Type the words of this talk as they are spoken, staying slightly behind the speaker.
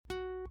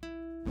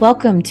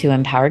Welcome to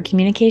Empowered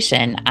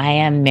Communication. I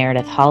am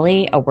Meredith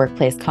Hawley, a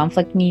workplace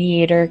conflict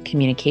mediator,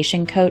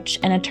 communication coach,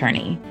 and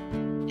attorney.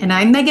 And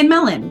I'm Megan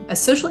Mellon, a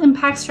social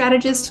impact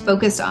strategist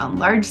focused on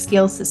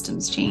large-scale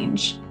systems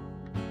change.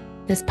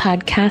 This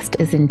podcast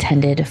is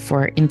intended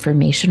for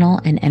informational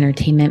and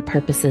entertainment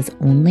purposes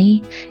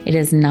only. It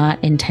is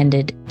not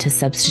intended to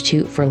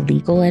substitute for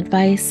legal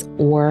advice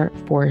or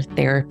for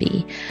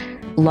therapy.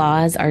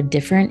 Laws are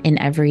different in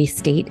every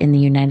state in the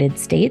United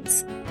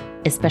States,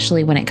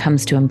 especially when it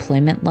comes to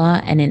employment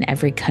law, and in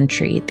every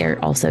country,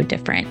 they're also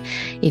different.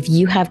 If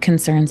you have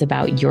concerns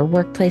about your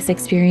workplace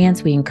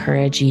experience, we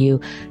encourage you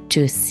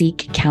to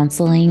seek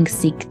counseling,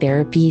 seek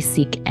therapy,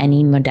 seek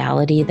any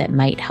modality that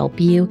might help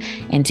you,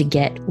 and to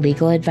get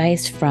legal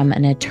advice from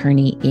an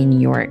attorney in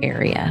your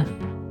area.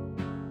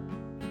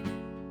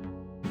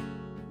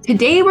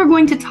 Today, we're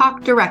going to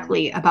talk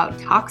directly about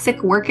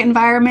toxic work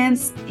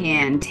environments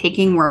and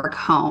taking work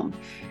home.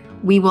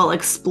 We will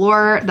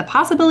explore the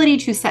possibility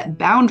to set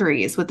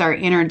boundaries with our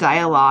inner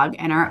dialogue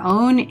and our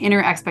own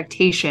inner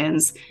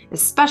expectations,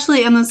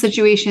 especially in those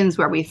situations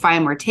where we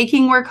find we're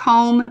taking work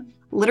home,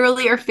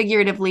 literally or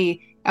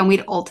figuratively, and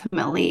we'd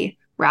ultimately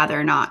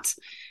rather not.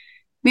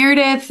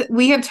 Meredith,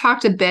 we have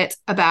talked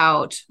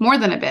more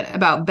than a bit,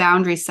 about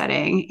boundary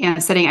setting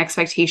and setting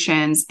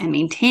expectations and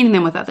maintaining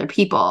them with other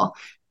people.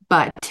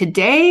 But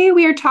today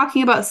we are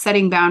talking about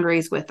setting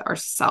boundaries with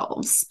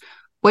ourselves.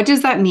 What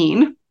does that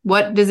mean?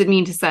 What does it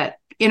mean to set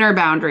inner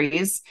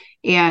boundaries?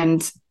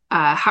 And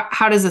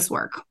how does this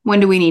work? When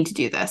do we need to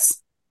do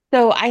this?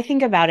 So I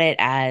think about it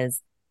as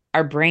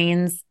our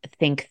brains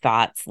think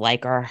thoughts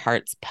like our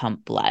hearts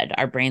pump blood.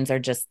 Our brains are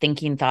just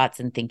thinking thoughts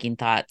and thinking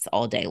thoughts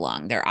all day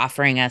long. They're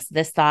offering us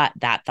this thought,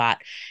 that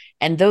thought,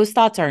 and those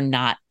thoughts are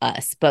not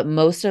us. But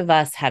most of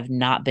us have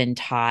not been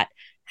taught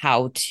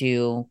how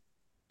to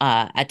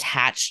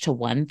attach to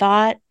one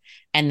thought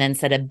and then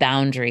set a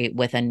boundary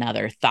with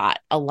another thought.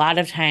 A lot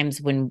of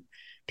times when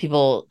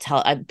people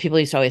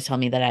used to always tell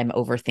me that I'm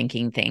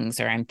overthinking things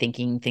or I'm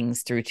thinking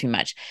things through too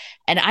much.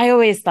 And I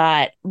always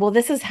thought, well,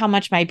 this is how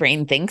much my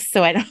brain thinks.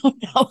 So I don't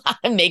know how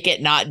to make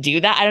it not do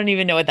that. I don't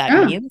even know what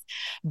that means.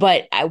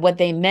 But what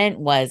they meant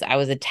was I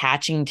was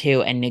attaching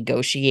to and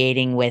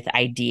negotiating with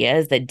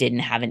ideas that didn't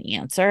have an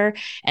answer.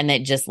 And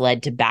that just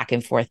led to back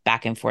and forth,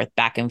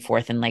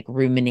 and like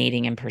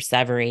ruminating and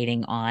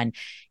perseverating on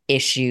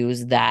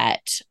issues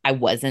that I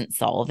wasn't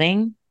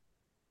solving.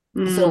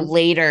 So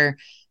later,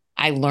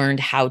 I learned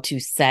how to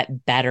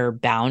set better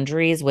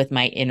boundaries with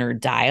my inner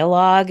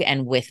dialogue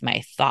and with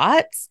my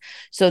thoughts,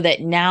 so that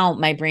now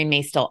my brain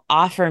may still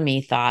offer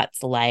me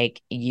thoughts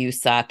like, you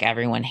suck,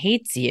 everyone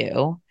hates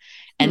you.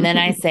 And then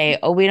I say,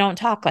 oh, we don't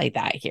talk like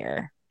that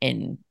here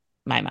in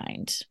my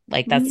mind.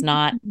 Like, that's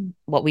not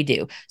what we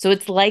do. So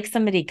it's like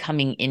somebody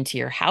coming into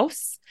your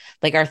house.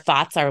 Like, our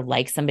thoughts are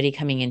like somebody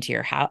coming into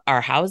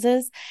our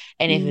houses.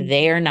 And if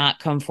they are not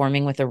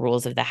conforming with the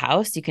rules of the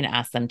house, you can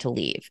ask them to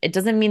leave. It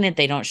doesn't mean that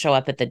they don't show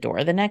up at the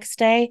door the next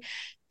day.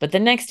 But the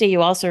next day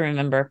you also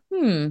remember,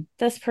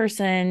 this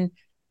person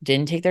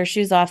didn't take their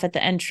shoes off at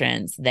the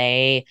entrance.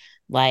 They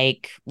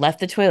left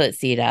the toilet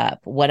seat up,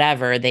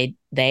 whatever.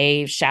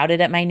 They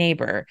shouted at my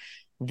neighbor.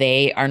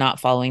 They are not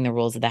following the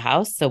rules of the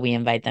house. So we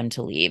invite them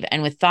to leave.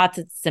 And with thoughts,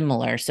 it's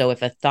similar. So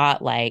if a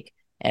thought like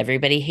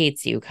everybody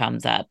hates you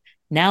comes up,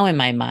 now in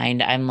my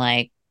mind, I'm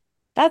like,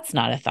 that's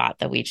not a thought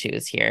that we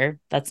choose here.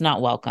 That's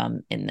not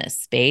welcome in this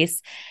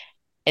space.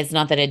 It's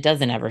not that it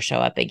doesn't ever show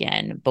up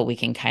again, but we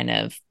can kind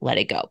of let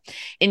it go.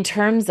 In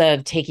terms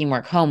of taking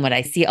work home, what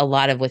I see a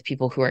lot of with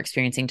people who are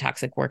experiencing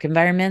toxic work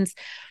environments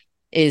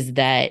is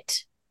that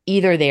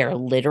either they are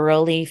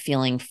literally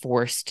feeling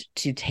forced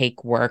to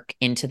take work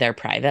into their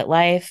private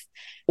life,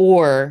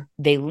 or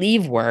they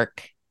leave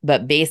work,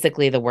 but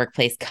basically the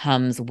workplace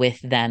comes with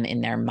them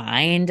in their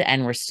mind.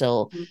 And we're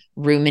still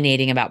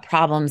ruminating about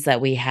problems that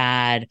we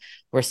had.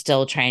 We're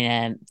still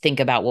trying to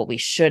think about what we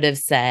should have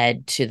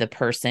said to the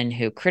person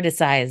who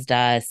criticized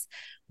us.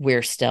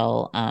 We're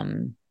still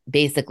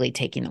basically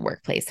taking the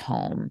workplace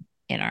home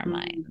in our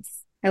minds.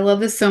 I love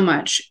this so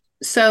much.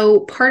 So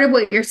part of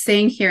what you're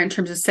saying here in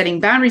terms of setting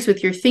boundaries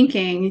with your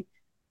thinking,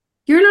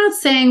 you're not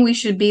saying we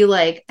should be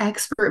like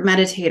expert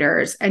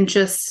meditators and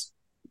just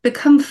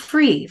become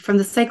free from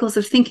the cycles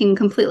of thinking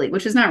completely,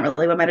 which is not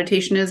really what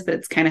meditation is, but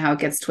it's kind of how it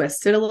gets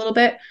twisted a little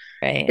bit.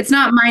 Right. It's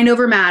not mind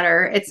over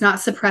matter. It's not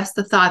suppress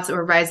the thoughts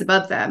or rise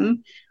above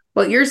them.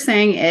 What you're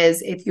saying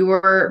is if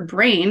your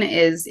brain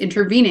is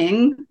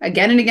intervening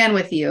again and again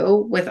with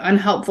you with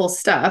unhelpful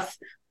stuff,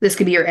 this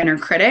could be your inner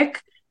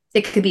critic.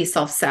 It could be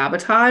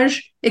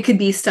self-sabotage. It could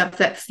be stuff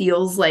that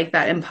feels like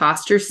that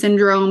imposter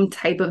syndrome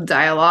type of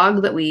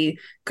dialogue that we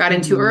got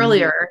into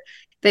earlier,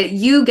 that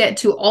you get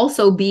to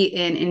also be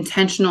in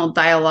intentional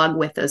dialogue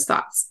with those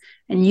thoughts.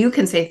 And you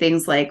can say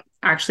things like,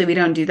 actually, we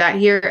don't do that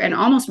here, and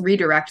almost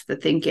redirect the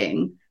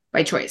thinking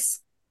by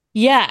choice.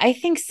 Yeah, I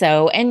think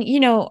so. And,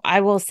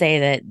 I will say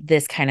that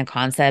this kind of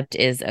concept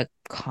is a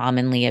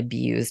commonly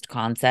abused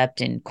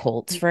concept in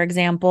cults, for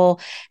example.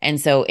 And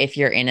so if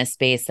you're in a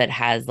space that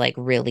has like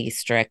really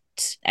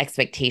strict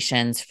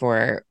expectations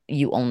for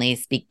you only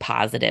speak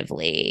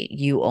positively,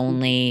 you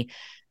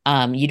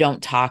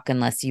don't talk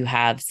unless you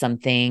have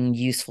something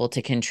useful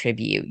to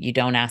contribute. You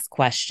don't ask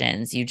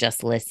questions, you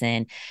just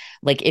listen.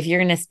 Like if you're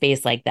in a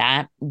space like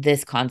that,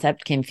 this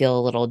concept can feel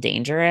a little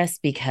dangerous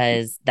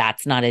because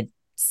that's not a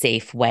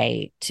safe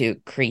way to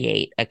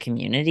create a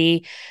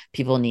community.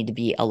 People need to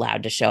be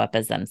allowed to show up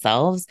as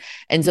themselves.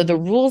 And so the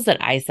rules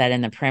that I set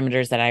and the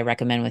parameters that I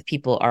recommend with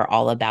people are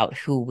all about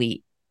who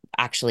we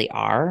actually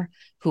are,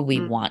 who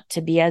we want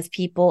to be as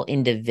people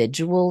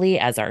individually,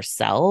 as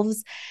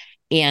ourselves,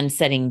 and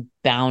setting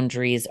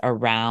boundaries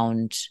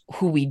around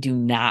who we do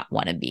not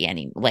want to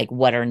be, like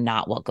what are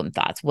not welcome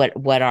thoughts,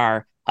 what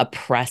are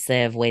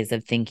oppressive ways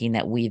of thinking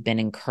that we've been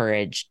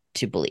encouraged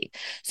to believe.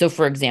 So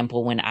for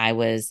example, when I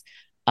was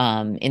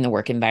in the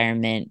work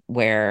environment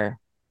where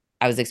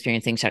I was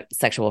experiencing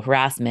sexual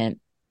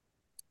harassment,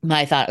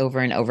 my thought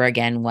over and over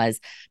again was,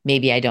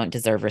 maybe I don't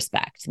deserve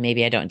respect.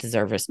 Maybe I don't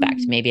deserve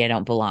respect. Maybe I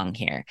don't belong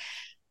here.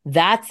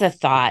 That's a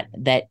thought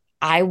that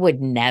I would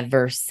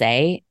never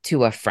say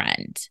to a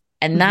friend.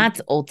 And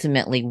that's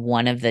ultimately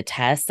one of the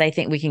tests. I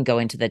think we can go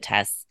into the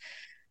tests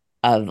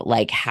of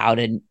like how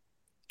to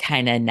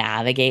kind of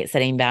navigate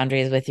setting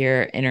boundaries with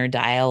your inner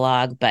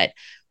dialogue. But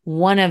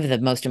one of the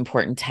most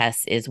important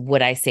tests is,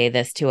 would I say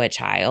this to a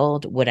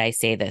child? Would I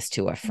say this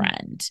to a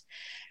friend?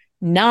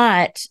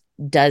 Not,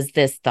 does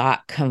this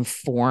thought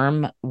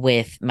conform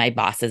with my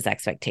boss's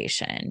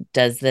expectation?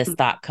 Does this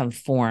thought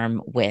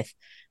conform with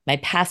my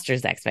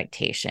pastor's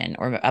expectation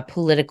or a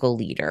political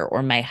leader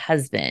or my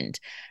husband?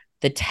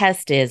 The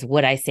test is,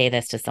 would I say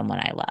this to someone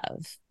I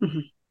love?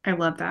 I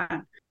love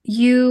that.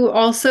 You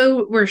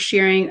also were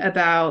sharing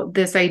about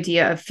this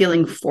idea of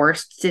feeling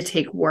forced to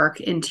take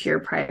work into your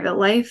private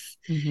life.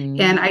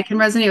 And I can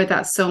resonate with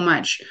that so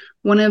much.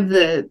 One of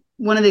the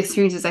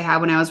experiences I had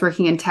when I was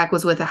working in tech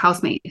was with a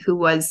housemate who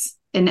was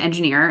an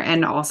engineer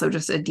and also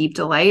just a deep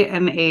delight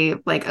and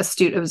an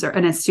astute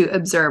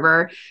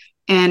observer.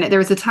 And there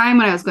was a time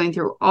when I was going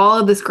through all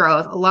of this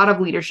growth, a lot of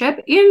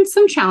leadership and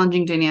some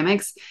challenging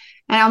dynamics.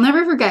 And I'll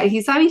never forget,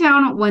 he sat me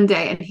down one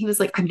day and he was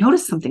like, I've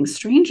noticed something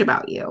strange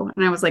about you.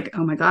 And I was like,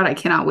 oh my God, I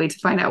cannot wait to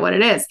find out what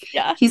it is.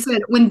 Yeah. He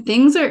said, when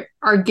things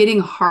are getting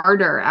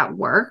harder at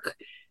work,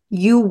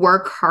 you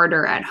work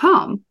harder at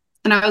home.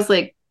 And I was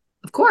like,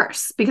 of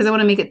course, because I want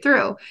to make it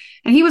through.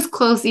 And he was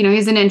close,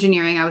 he's in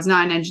engineering. I was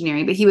not in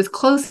engineering, but he was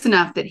close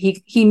enough that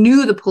he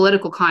knew the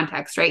political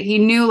context, right? He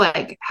knew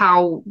like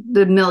how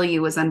the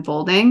milieu was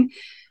unfolding.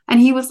 And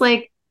he was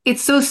like,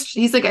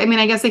 he's like, I mean,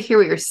 I guess I hear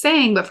what you're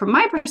saying, but from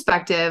my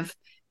perspective,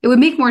 it would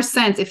make more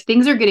sense if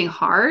things are getting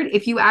hard,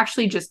 if you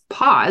actually just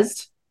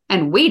paused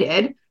and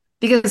waited,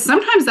 because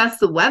sometimes that's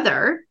the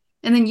weather.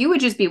 And then you would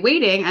just be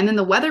waiting and then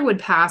the weather would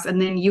pass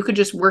and then you could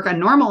just work a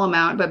normal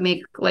amount, but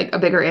make like a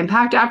bigger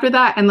impact after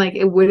that. And like,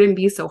 it wouldn't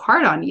be so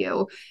hard on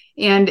you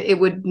and it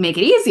would make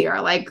it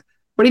easier. Like,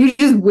 what if you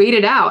just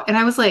waited out? And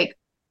I was like,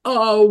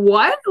 oh,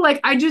 what? Like,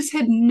 I just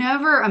had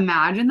never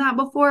imagined that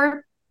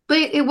before. But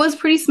it was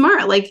pretty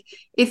smart. Like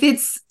if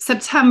it's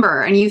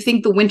September and you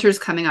think the winter's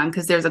coming on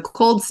because there's a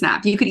cold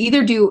snap, you could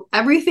either do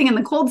everything in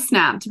the cold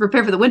snap to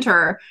prepare for the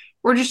winter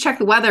or just check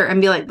the weather and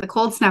be like, the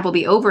cold snap will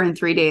be over in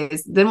 3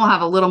 days. Then we'll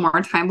have a little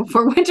more time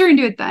before winter and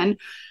do it then.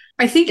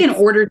 I think in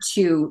order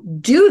to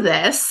do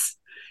this,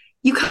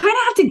 you kind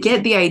of have to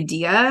get the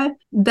idea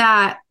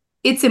that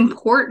it's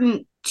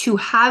important to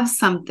have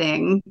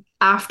something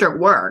after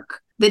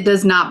work that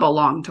does not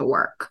belong to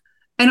work.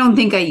 I don't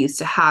think I used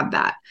to have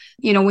that.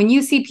 When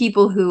you see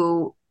people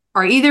who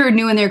are either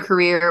new in their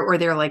career or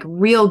they're like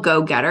real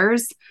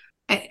go-getters,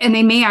 and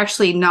they may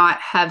actually not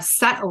have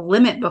set a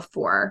limit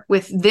before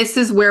with this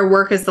is where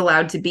work is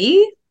allowed to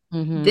be.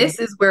 This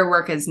is where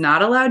work is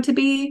not allowed to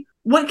be.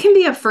 What can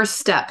be a first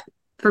step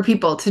for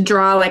people to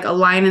draw like a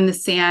line in the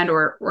sand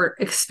or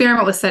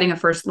experiment with setting a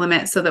first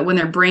limit so that when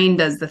their brain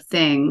does the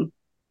thing,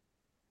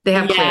 they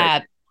have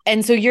clarity?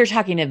 And so you're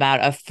talking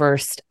about a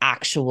first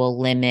actual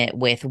limit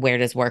with where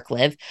does work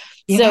live.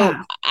 Yeah. So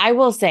I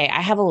will say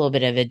I have a little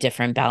bit of a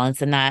different balance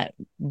than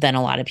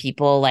a lot of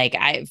people. Like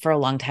for a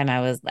long time,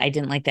 I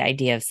didn't like the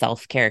idea of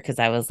self-care because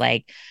I was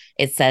like,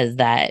 it says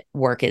that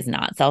work is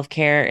not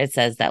self-care. It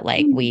says that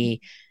like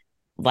we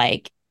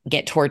like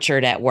get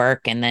tortured at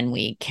work and then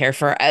we care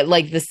for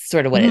like this is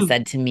sort of what it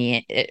said to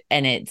me.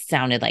 And it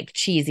sounded like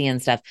cheesy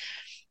and stuff.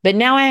 But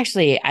now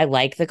I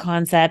like the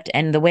concept.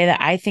 And the way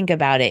that I think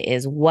about it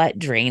is what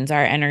drains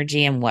our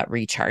energy and what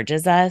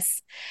recharges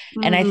us.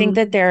 And I think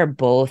that there are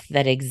both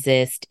that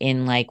exist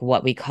in like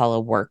what we call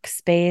a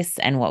workspace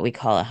and what we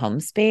call a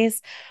home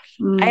space.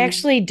 I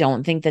actually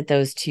don't think that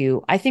those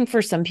two, I think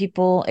for some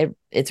people,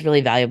 it's really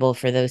valuable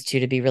for those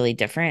two to be really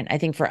different. I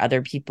think for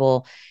other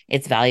people,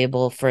 it's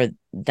valuable for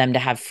them to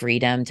have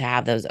freedom to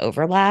have those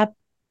overlap.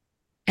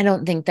 I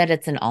don't think that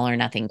it's an all or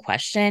nothing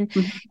question.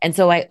 And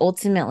so I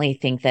ultimately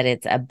think that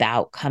it's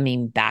about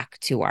coming back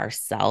to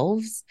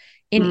ourselves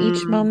in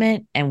each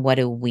moment and what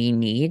do we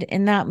need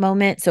in that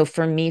moment. So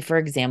for me, for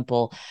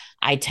example,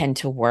 I tend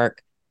to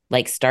work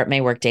like start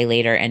my workday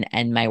later and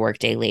end my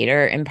workday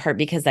later, in part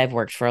because I've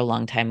worked for a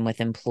long time with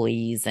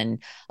employees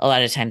and a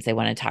lot of times they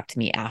want to talk to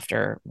me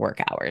after work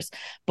hours,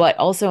 but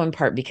also in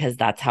part because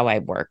that's how I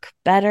work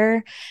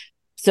better.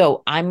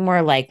 So I'm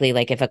more likely,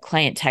 like if a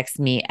client texts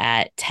me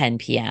at 10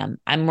 p.m.,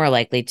 I'm more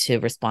likely to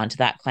respond to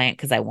that client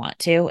because I want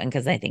to and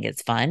because I think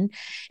it's fun.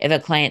 If a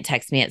client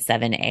texts me at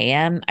 7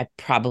 a.m., I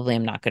probably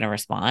am not going to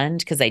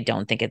respond because I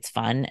don't think it's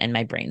fun and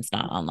my brain's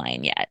not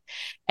online yet.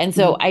 And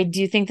so I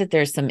do think that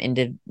there's some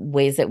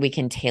ways that we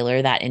can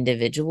tailor that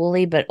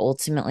individually. But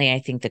ultimately, I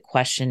think the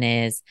question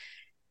is,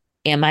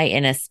 am I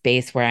in a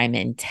space where I'm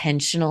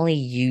intentionally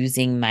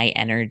using my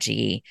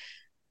energy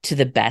to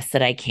the best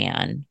that I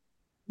can?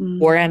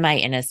 Or am I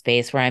in a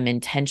space where I'm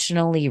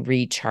intentionally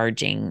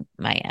recharging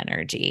my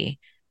energy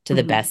to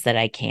the best that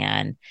I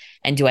can?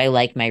 And do I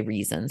like my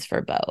reasons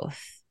for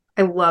both?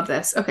 I love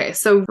this. Okay.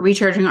 So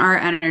recharging our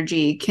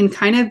energy can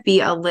kind of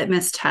be a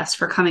litmus test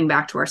for coming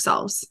back to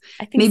ourselves.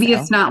 I think Maybe so.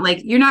 It's not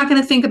like you're not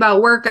going to think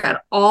about work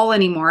at all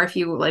anymore if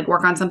you like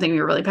work on something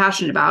you're really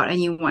passionate about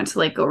and you want to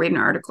like go read an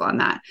article on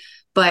that.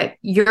 But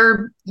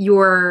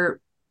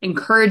your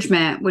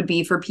encouragement would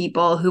be for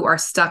people who are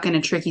stuck in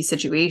a tricky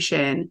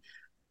situation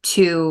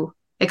to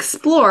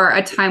explore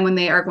a time when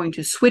they are going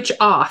to switch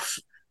off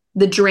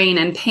the drain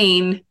and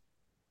pain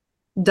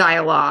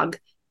dialogue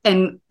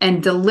and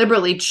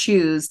deliberately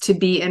choose to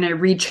be in a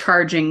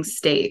recharging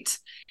state.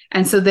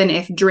 And so then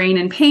if drain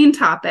and pain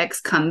topics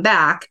come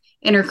back,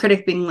 inner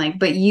critic being like,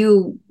 but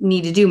you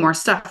need to do more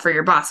stuff for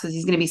your boss because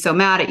he's going to be so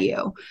mad at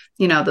you,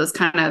 those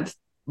kind of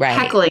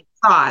heckling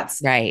thoughts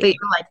that you're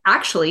like,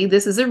 actually,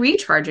 this is a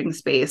recharging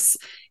space.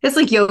 It's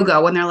like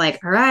yoga when they're like,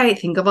 all right,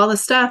 think of all the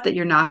stuff that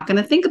you're not going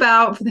to think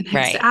about for the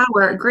next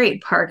hour.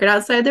 Great. Park it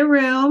outside the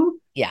room.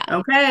 Yeah.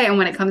 Okay. And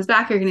when it comes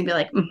back, you're going to be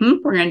like,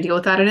 we're going to deal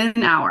with that in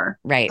an hour.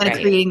 Right.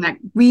 Creating that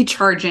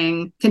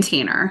recharging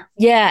container.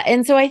 Yeah.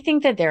 And so I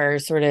think that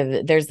there's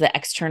the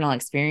external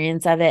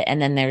experience of it.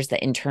 And then there's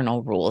the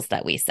internal rules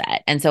that we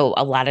set. And so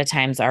a lot of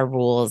times our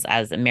rules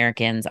as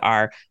Americans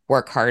are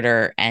work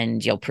harder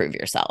and you'll prove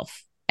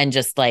yourself. And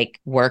just like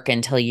work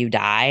until you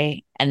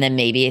die. And then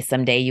maybe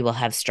someday you will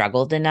have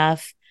struggled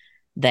enough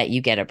that you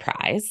get a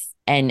prize.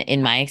 And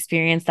in my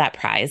experience, that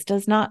prize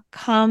does not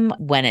come.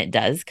 When it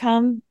does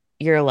come,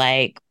 you're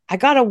like, I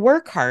got to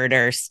work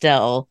harder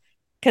still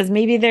because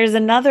maybe there's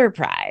another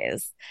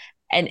prize.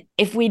 And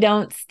if we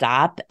don't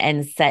stop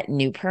and set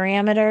new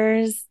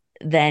parameters,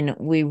 then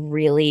we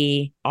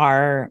really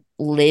are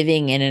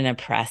living in an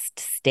oppressed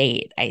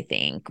state, I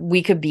think.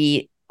 We could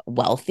be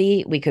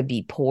wealthy, we could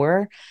be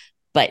poor.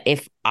 But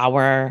if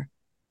our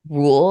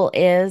rule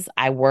is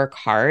I work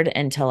hard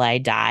until I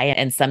die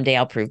and someday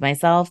I'll prove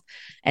myself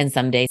and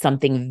someday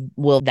something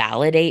will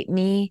validate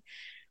me,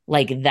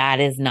 like that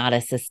is not a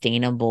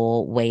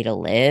sustainable way to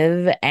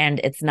live. And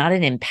it's not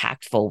an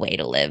impactful way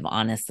to live,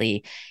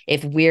 honestly.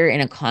 If we're in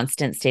a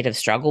constant state of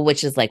struggle,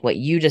 which is like what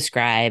you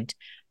described,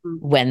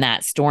 when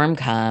that storm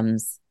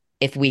comes,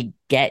 if we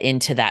get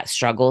into that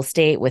struggle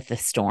state with the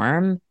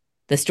storm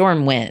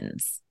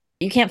wins.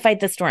 You can't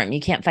fight the storm.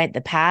 You can't fight the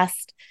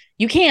past.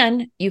 You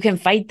can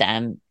fight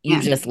them.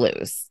 You just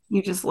lose.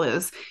 You just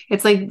lose.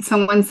 It's like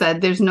someone said,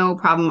 there's no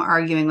problem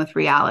arguing with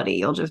reality.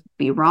 You'll just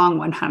be wrong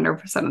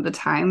 100% of the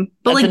time.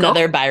 But that's like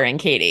another Byron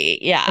Katie.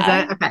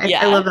 Yeah. Okay.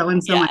 Yeah. I love that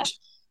one so much.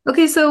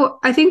 Okay. So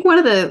I think one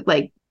of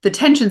the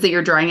tensions that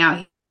you're drawing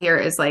out here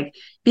is like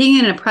being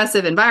in an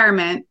oppressive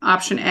environment,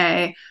 option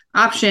A,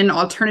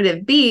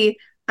 alternative B,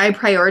 I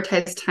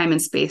prioritize time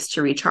and space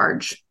to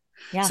recharge.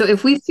 Yeah. So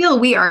if we feel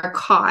we are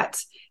caught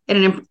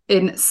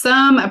in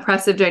some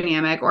oppressive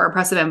dynamic or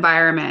oppressive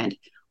environment,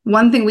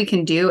 one thing we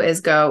can do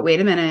is go, wait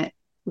a minute,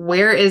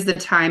 where is the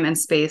time and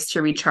space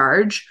to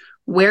recharge?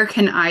 Where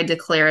can I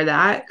declare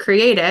that,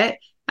 create it?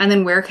 And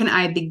then where can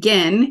I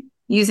begin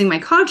using my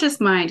conscious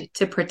mind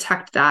to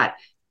protect that,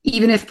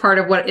 even if part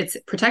of what it's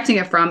protecting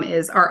it from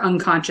is our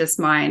unconscious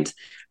mind,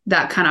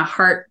 that kind of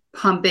heart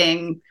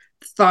pumping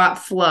thought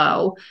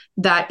flow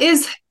that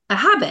is a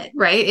habit,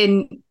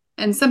 right?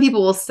 And some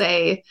people will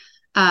say,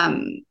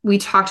 we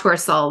talk to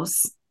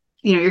ourselves,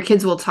 your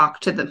kids will talk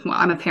to them. Well,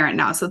 I'm a parent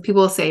now. So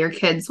people will say your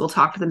kids will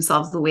talk to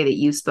themselves the way that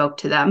you spoke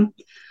to them.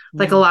 Mm-hmm.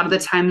 Like a lot of the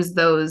times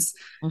those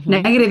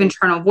negative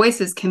internal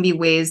voices can be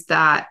ways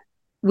that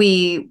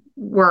we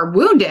were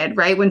wounded,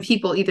 right? When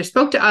people either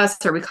spoke to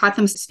us or we caught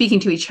them speaking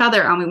to each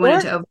other and we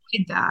wanted to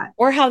avoid that.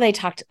 Or how they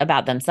talked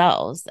about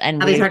themselves.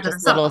 And we were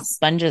just little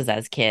sponges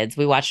as kids.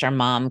 We watched our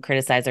mom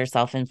criticize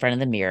herself in front of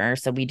the mirror.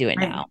 So we do it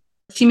now.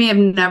 She may have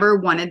never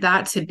wanted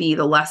that to be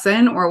the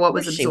lesson or what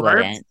was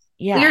absorbed.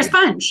 Yeah. But you're a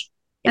sponge.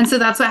 Yeah. And so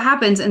that's what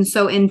happens. And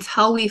so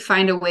until we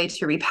find a way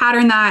to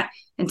repattern that,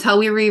 until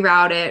we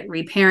reroute it,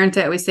 reparent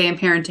it, we say in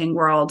parenting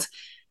world,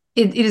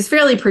 it is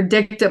fairly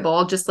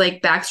predictable, just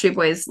like Backstreet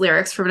Boys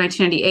lyrics from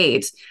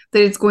 1998,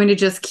 that it's going to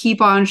just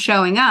keep on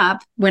showing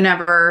up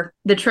whenever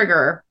the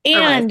trigger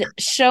and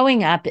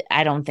showing up,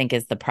 I don't think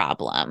is the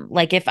problem.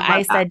 Like if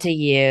I said to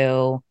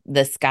you,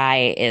 the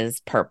sky is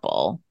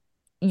purple,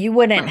 you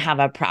wouldn't have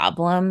a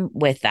problem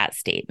with that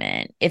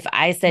statement. If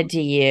I said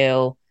to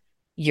you,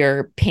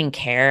 your pink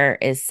hair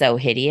is so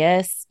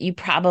hideous, you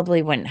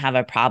probably wouldn't have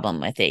a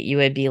problem with it. You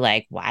would be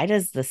like, why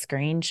does the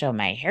screen show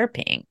my hair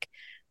pink?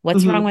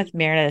 What's wrong with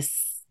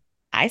Meredith's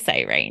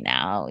eyesight right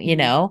now? You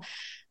know,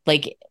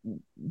 like,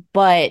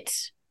 but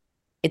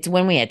it's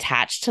when we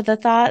attach to the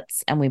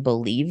thoughts and we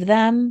believe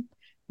them,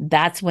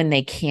 that's when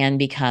they can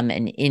become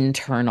an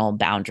internal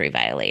boundary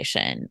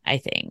violation, I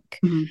think.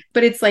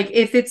 But it's like,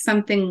 if it's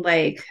something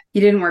like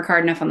you didn't work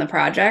hard enough on the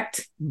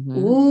project,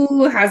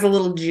 ooh, has a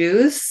little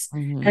juice.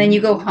 And then you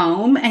go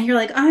home and you're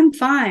like, I'm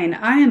fine.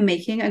 I am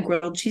making a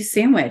grilled cheese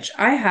sandwich.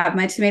 I have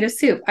my tomato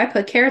soup. I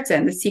put carrots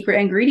in, the secret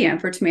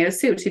ingredient for tomato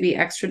soup to be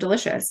extra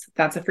delicious.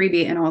 That's a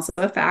freebie and also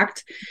a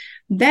fact.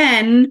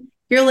 Then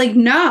you're like,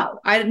 no,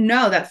 I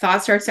know that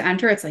thought starts to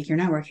enter. It's like, you're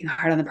not working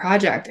hard on the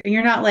project. And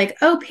you're not like,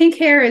 oh, pink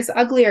hair is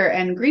uglier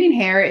and green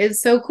hair is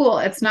so cool.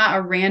 It's not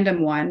a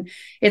random one.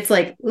 It's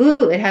like,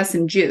 ooh, it has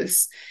some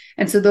juice.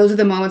 And so those are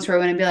the moments where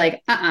we're going to be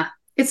like,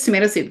 it's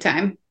tomato soup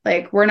time.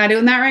 Like, we're not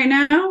doing that right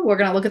now. We're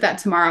going to look at that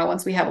tomorrow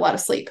once we have a lot of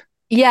sleep.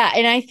 Yeah.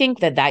 And I think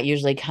that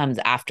usually comes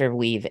after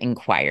we've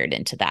inquired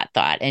into that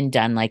thought and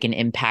done like an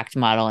impact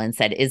model and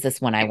said, is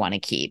this one I want to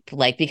keep?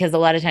 Like, because a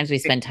lot of times we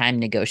spend time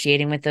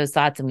negotiating with those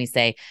thoughts and we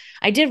say,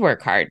 I did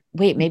work hard.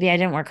 Wait, maybe I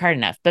didn't work hard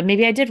enough, but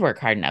maybe I did work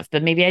hard enough,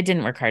 but maybe I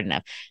didn't work hard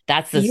enough.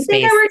 That's the you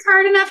space. Think I worked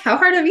hard enough? How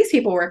hard are these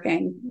people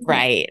working?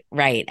 Right.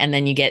 And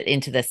then you get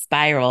into the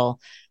spiral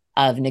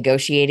of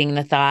negotiating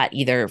the thought,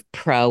 either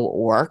pro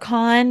or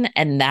con,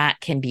 and that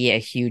can be a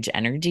huge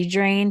energy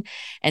drain.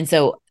 And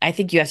so I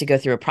think you have to go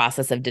through a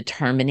process of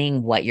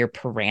determining what your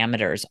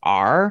parameters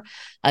are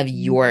of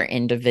your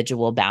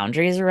individual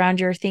boundaries around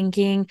your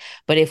thinking.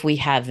 But if we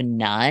have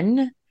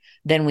none,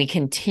 then we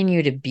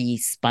continue to be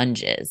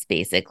sponges,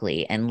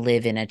 basically, and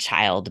live in a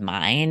child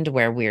mind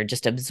where we're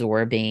just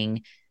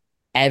absorbing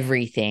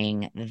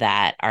everything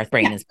that our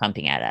brain is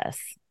pumping at us.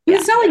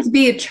 It's not like to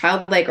be a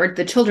childlike or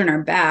the children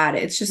are bad.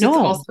 It's just, it's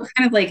also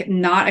kind of like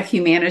not a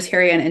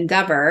humanitarian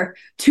endeavor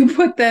to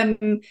put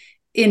them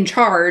in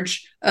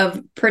charge of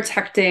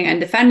protecting and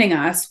defending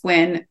us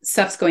when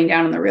stuff's going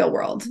down in the real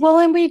world. Well,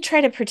 and we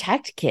try to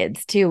protect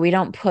kids too. We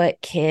don't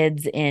put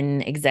kids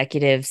in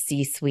executive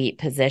C-suite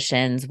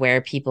positions where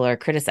people are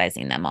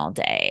criticizing them all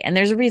day. And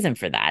there's a reason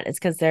for that. It's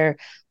because they're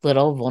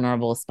little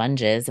vulnerable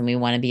sponges and we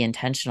want to be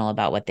intentional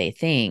about what they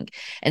think.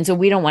 And so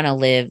we don't want to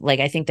live, like,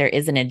 I think there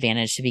is an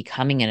advantage to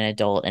becoming an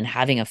adult and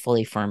having a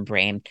fully formed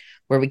brain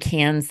where we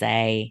can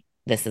say,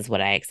 this is what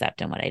I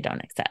accept and what I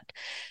don't accept.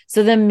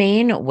 So the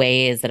main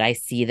ways that I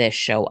see this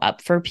show up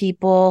for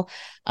people,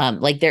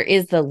 like there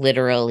is the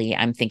literally,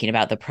 I'm thinking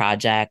about the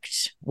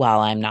project while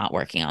I'm not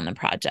working on the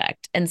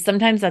project. And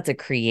sometimes that's a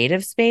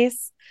creative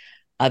space.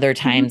 Other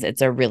times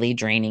it's a really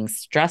draining,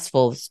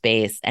 stressful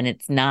space, and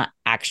it's not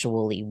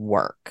actually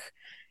work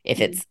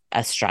if it's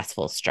a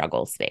stressful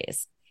struggle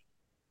space.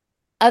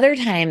 Other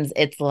times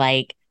it's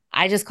like,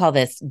 I just call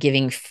this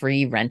giving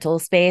free rental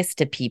space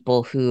to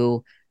people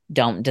who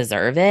don't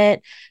deserve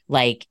it.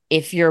 Like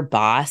if your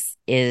boss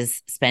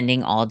is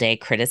spending all day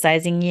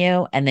criticizing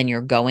you and then you're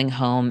going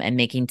home and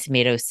making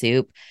tomato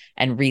soup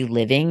and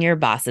reliving your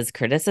boss's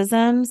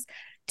criticisms,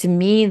 to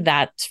me,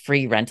 that's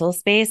free rental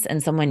space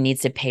and someone needs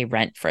to pay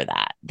rent for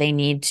that. They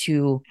need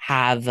to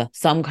have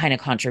some kind of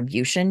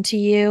contribution to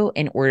you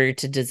in order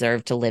to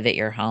deserve to live at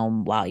your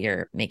home while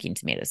you're making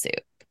tomato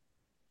soup.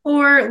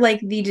 Or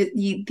like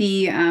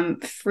the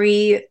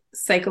free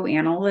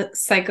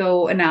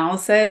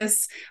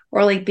psychoanalysis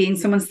or like being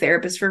someone's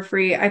therapist for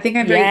free. I think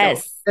I'm very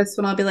guilty of this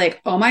when I'll be like,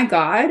 oh my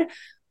God,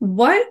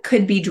 what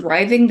could be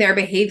driving their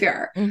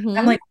behavior?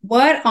 I'm like,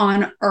 what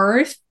on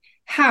earth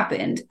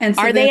happened? And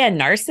so are they a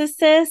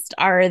narcissist?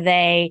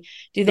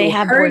 Do they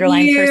have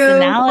borderline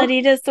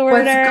personality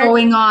disorder? What's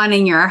going on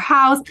in your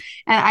house?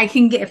 And I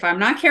can get, if I'm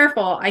not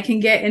careful, I can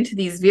get into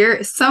these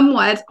very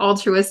somewhat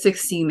altruistic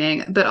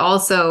seeming, but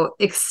also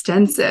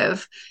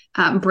extensive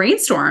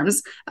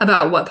brainstorms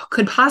about what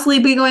could possibly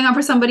be going on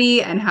for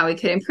somebody and how we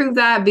could improve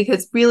that,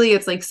 because really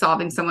it's like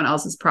solving someone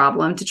else's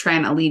problem to try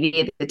and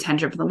alleviate the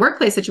tension from the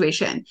workplace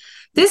situation.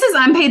 This is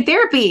unpaid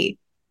therapy.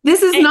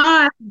 This is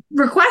not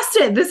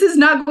requested. This is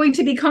not going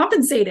to be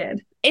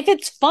compensated. If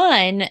it's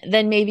fun,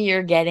 then maybe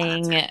you're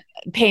getting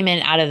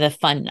payment out of the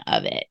fun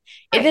of it.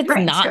 If it's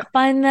not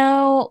fun,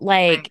 though,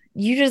 like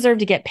you deserve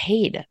to get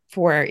paid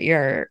for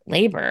your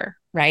labor,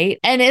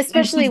 right? And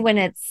especially when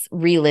it's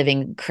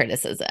reliving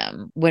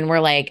criticism, when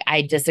we're like,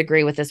 I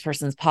disagree with this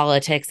person's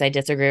politics. I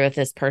disagree with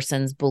this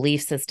person's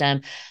belief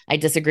system. I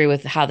disagree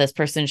with how this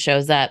person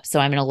shows up. So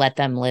I'm going to let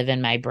them live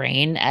in my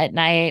brain at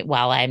night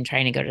while I'm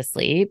trying to go to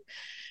sleep.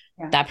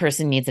 That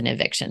person needs an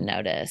eviction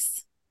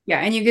notice. Yeah.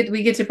 And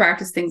we get to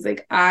practice things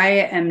like,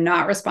 I am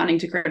not responding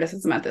to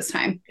criticism at this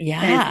time.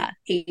 Yeah.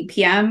 8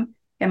 p.m.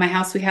 in my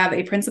house, we have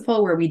a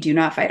principle where we do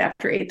not fight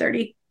after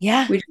 8:30.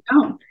 Yeah. We just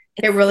don't.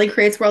 It really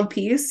creates world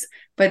peace.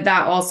 But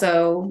that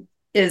also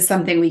is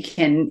something we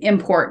can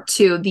import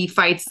to the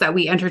fights that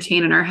we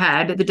entertain in our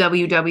head, the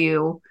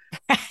WW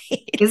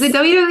Right. Is it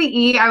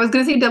WWE? I was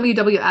going to say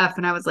WWF,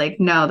 and I was like,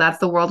 no, that's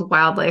the World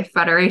Wildlife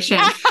Federation.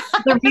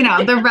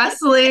 The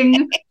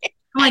wrestling.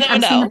 I'm I like, don't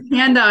I'm seeing know. a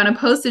panda on a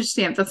postage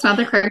stamp. That's not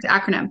the correct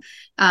acronym.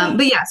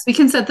 But yes, we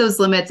can set those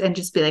limits and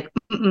just be like,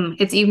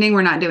 it's evening.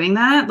 We're not doing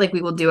that. Like,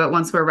 we will do it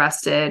once we're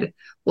rested.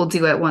 We'll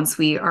do it once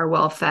we are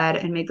well fed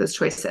and make those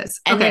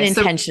choices. And then Okay. So,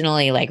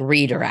 intentionally like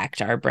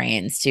redirect our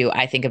brains to,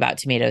 I think about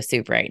tomato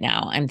soup right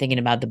now. I'm thinking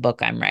about the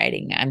book I'm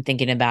writing. I'm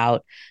thinking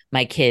about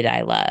my kid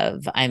I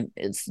love.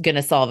 It's going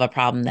to solve a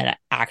problem that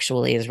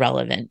actually is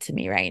relevant to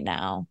me right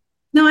now.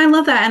 no, I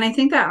love that. And I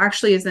think that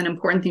actually is an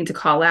important thing to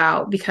call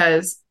out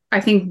because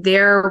I think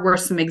there were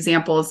some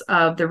examples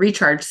of the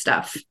recharge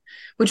stuff,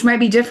 which might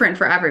be different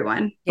for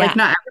everyone. Yeah. Like,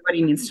 not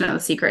everybody needs to know the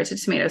secret to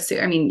tomato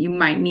soup. I mean, you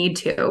might need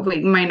to, but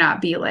it might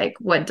not be like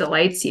what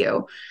delights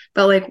you.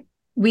 But like,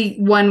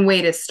 one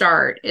way to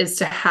start is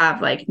to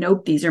have like,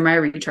 nope, these are my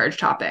recharge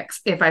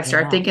topics. If I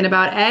start Yeah. thinking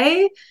about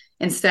A,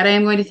 instead I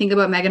am going to think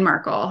about Meghan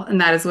Markle,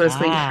 and that is what is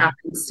going to Ah, happen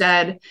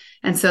instead.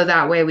 And so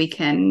that way we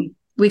can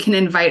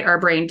invite our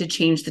brain to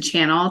change the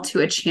channel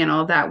to a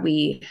channel that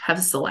we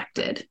have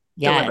selected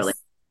deliberately.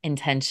 yes,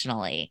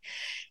 intentionally.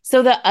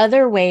 So the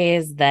other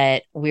ways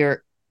that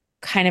we're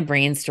kind of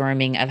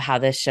brainstorming of how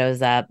this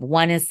shows up,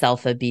 one is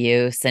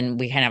self-abuse. And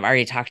we kind of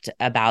already talked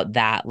about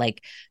that,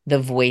 like the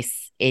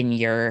voice in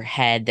your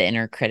head, the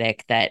inner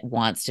critic that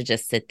wants to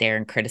just sit there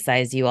and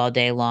criticize you all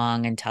day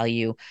long and tell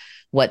you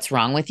what's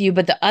wrong with you.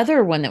 But the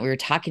other one that we were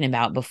talking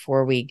about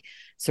before we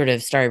sort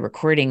of started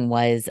recording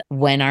was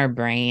when our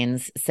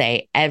brains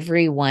say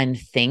everyone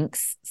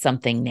thinks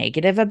something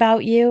negative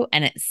about you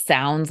and it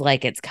sounds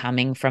like it's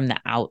coming from the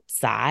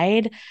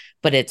outside,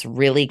 but it's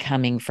really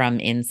coming from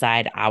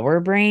inside our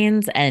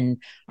brains. And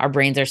our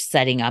brains are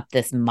setting up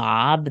this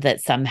mob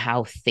that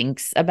somehow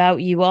thinks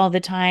about you all the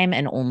time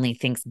and only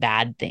thinks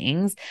bad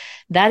things.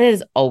 That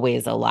is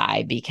always a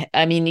lie. Because,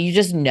 I mean, you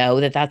just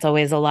know that that's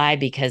always a lie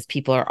because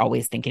people are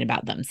always thinking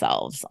about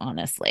themselves,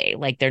 honestly.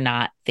 Like they're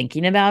not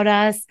thinking about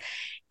us.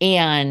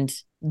 And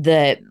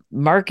the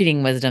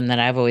marketing wisdom that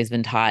I've always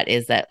been taught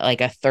is that like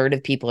a third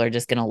of people are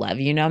just going to love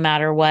you no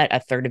matter what.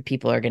 A third of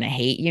people are going to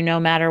hate you no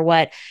matter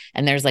what.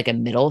 And there's like a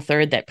middle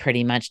third that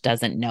pretty much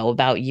doesn't know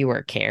about you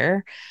or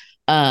care.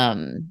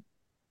 But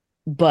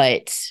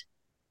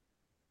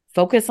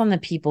focus on the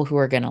people who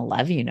are going to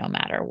love you no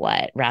matter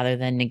what, rather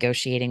than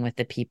negotiating with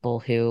the people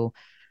who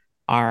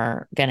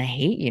are going to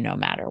hate you no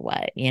matter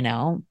what, you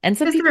know? And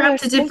some Because they're people are up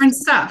to supposed different to.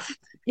 stuff.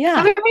 Yeah.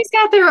 Everybody's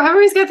got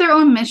their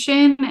own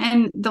mission,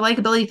 and the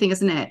likability thing,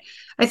 isn't it?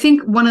 I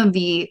think one of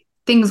the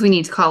things we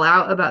need to call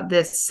out about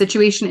this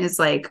situation is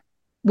like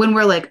when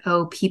we're like,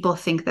 oh, people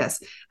think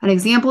this. An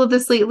example of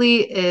this lately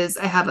is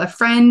I have a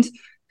friend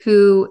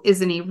who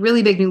is in a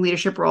really big new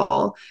leadership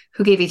role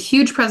who gave a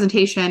huge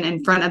presentation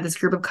in front of this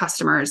group of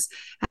customers,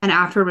 and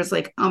afterward was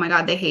like, oh my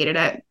God, they hated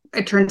it.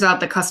 It turns out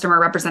the customer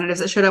representatives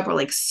that showed up were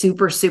like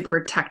super,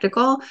 super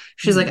technical.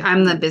 She's like,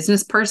 I'm the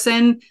business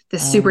person. The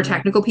super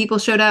technical people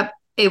showed up.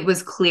 It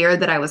was clear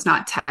that I was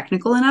not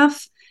technical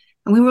enough.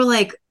 And we were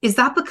like, is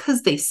that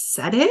because they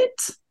said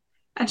it?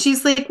 And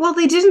she's like, well,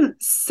 they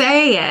didn't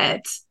say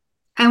it.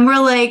 And we're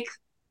like,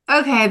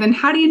 okay, then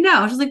how do you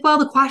know? She's like, well,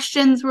 the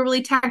questions were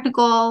really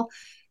technical.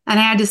 And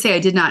I had to say I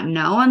did not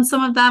know on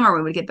some of them, or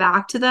we would get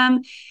back to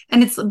them.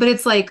 But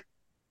it's like,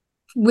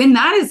 when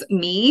that is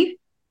me,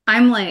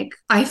 I'm like,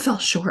 I fell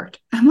short.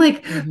 I'm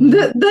like,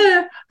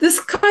 the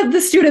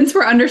students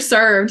were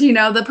underserved,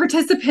 the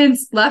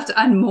participants left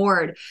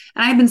unmoored.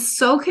 And I've been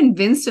so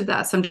convinced of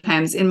that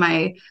sometimes in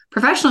my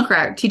professional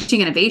career, teaching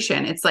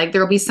innovation. It's like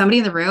there will be somebody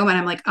in the room and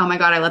I'm like, oh my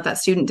God, I let that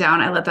student down.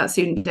 I let that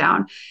student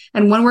down.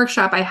 And one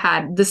workshop I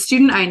had, the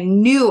student I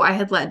knew I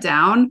had let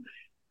down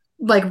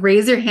like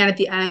raise your hand at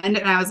the end, and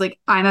I was like,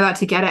 I'm about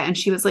to get it. And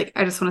she was like,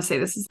 I just want to say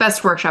this is the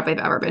best workshop I've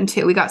ever been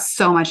to. We got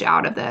so much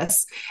out of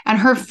this. And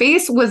her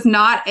face was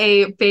not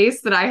a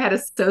face that I had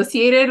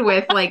associated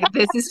with like,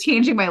 this is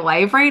changing my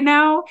life right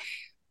now.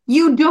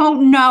 You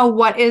don't know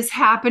what is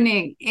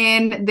happening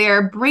in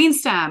their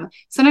brainstem.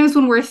 Sometimes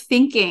when we're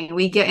thinking,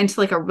 we get into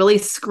like a really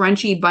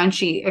scrunchy,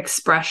 bunchy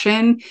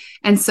expression.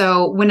 And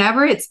so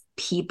whenever it's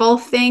people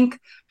think,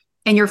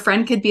 and your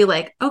friend could be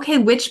like, okay,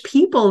 which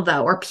people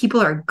though? Or people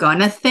are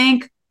gonna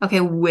think, okay,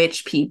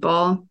 which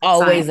people?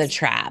 Always a Science.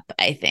 trap,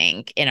 I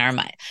think, in our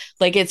mind.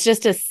 Like it's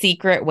just a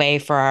secret way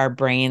for our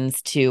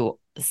brains to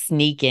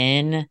sneak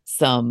in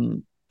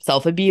some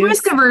self-abuse.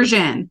 Risk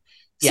aversion.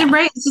 So, Yeah.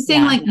 right. It's just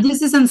saying Yeah. like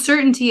this is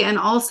uncertainty, and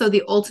also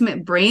the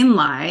ultimate brain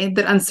lie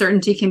that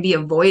uncertainty can be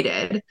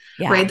avoided.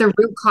 Yeah. Right. The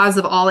root cause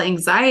of all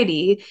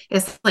anxiety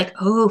is like,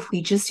 oh, if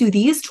we just do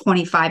these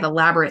 25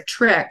 elaborate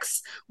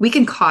tricks, we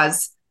can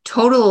cause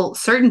total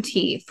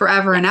certainty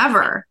forever and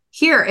ever.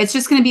 Here, it's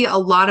just going to be a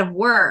lot of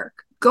work.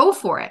 Go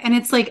for it. And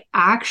it's like,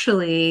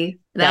 actually,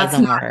 that's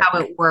Doesn't not work. how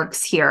it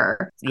works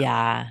here.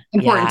 Yeah.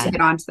 Important Yeah. to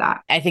get onto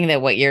that. I think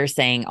that what you're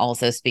saying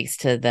also speaks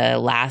to the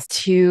last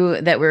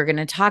two that we're going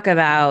to talk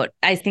about.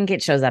 I think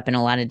it shows up in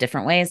a lot of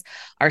different ways,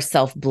 our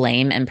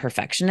self-blame and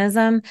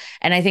perfectionism.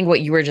 And I think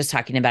what you were just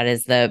talking about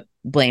is the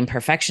blame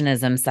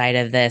perfectionism side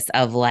of this,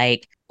 of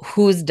like,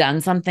 who's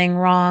done something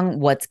wrong,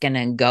 what's going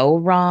to go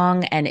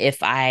wrong. And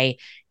if I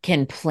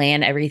can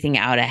plan everything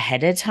out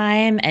ahead of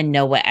time and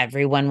know what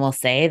everyone will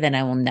say, then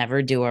I will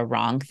never do a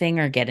wrong thing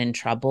or get in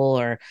trouble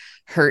or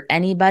hurt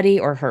anybody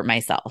or hurt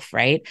myself.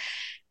 Right.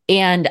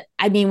 And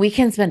I mean, we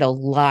can spend a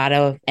lot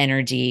of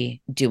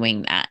energy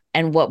doing that.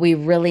 And what we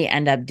really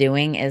end up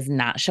doing is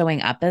not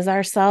showing up as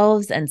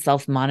ourselves and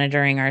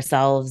self-monitoring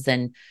ourselves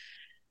and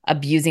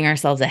abusing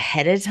ourselves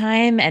ahead of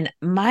time. And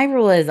my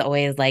rule is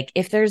always like,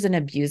 if there's an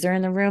abuser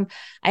in the room,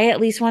 I at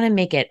least want to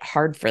make it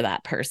hard for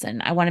that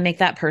person. I want to make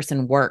that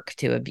person work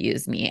to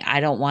abuse me. I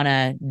don't want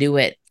to do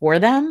it for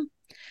them.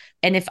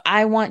 And if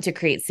I want to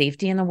create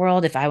safety in the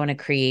world, if I want to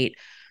create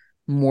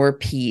more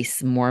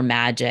peace, more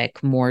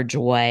magic, more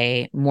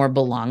joy, more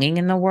belonging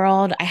in the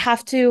world, I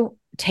have to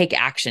take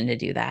action to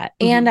do that.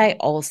 Mm-hmm. And I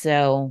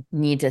also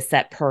need to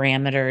set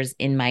parameters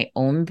in my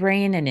own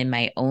brain and in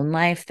my own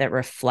life that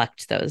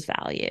reflect those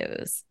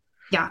values.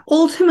 Yeah.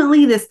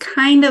 Ultimately, this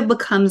kind of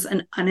becomes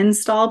an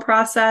uninstall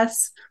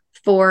process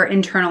for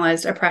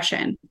internalized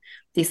oppression.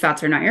 These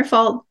thoughts are not your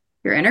fault.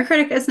 Your inner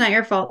critic is not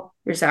your fault.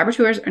 Your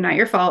saboteurs are not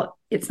your fault.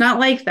 It's not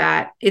like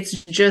that.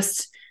 It's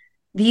just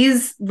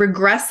these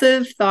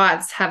regressive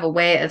thoughts have a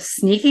way of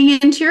sneaking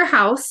into your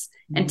house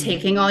and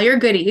taking all your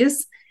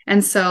goodies.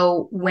 And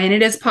so when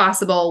it is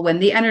possible, when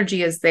the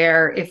energy is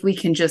there, if we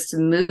can just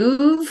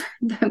move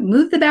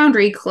the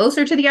boundary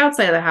closer to the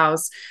outside of the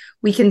house,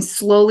 we can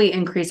slowly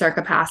increase our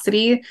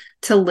capacity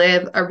to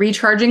live a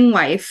recharging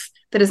life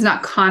that is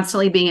not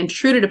constantly being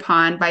intruded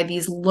upon by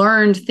these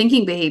learned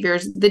thinking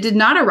behaviors that did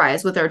not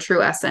arise with our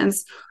true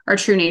essence, our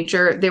true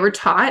nature. They were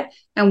taught,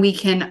 and we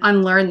can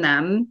unlearn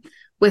them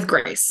with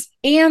grace.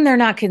 And they're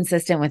not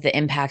consistent with the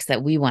impacts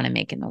that we want to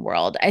make in the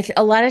world.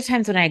 A lot of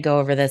times when I go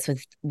over this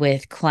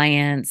with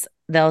clients,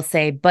 they'll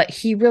say, but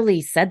he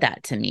really said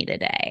that to me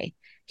today.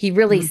 He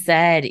really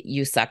said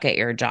you suck at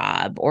your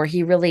job, or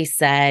he really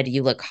said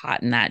you look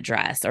hot in that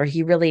dress, or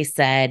he really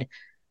said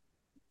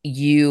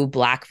you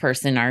Black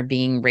person are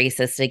being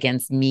racist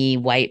against me,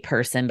 white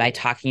person, by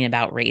talking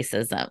about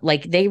racism.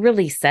 Like, they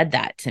really said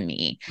that to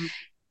me.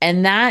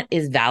 And that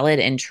is valid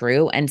and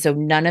true. And so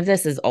none of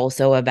this is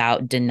also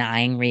about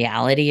denying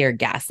reality or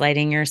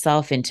gaslighting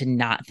yourself into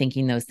not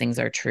thinking those things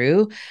are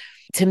true.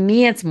 To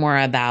me, it's more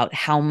about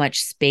how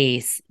much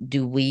space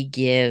do we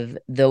give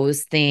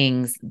those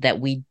things that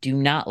we do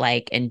not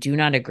like and do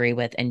not agree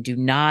with and do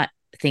not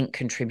think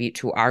contribute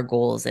to our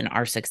goals and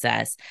our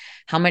success.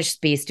 How much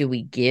space do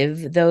we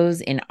give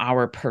those in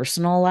our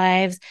personal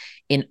lives,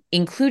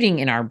 including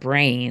in our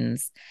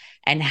brains?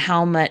 And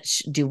how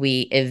much do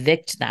we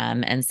evict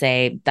them and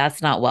say,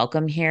 that's not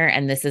welcome here?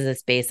 And this is a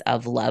space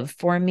of love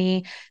for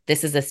me.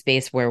 This is a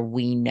space where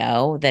we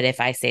know that if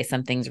I say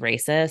something's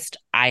racist,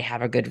 I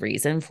have a good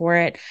reason for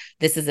it.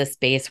 This is a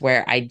space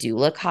where I do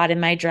look hot in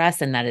my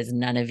dress, and that is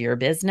none of your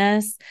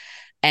business.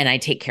 And I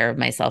take care of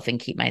myself and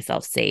keep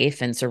myself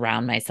safe and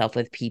surround myself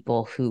with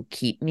people who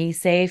keep me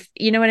safe.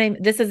 You know what I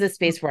mean? This is a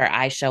space where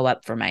I show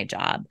up for my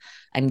job.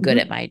 I'm good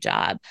at my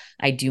job.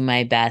 I do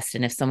my best.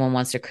 And if someone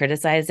wants to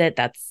criticize it,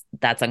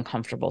 that's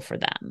uncomfortable for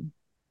them.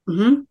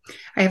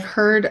 I've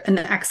heard an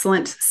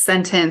excellent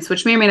sentence,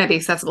 which may or may not be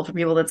accessible for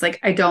people. That's like,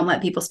 I don't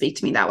let people speak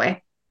to me that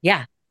way.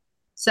 Yeah.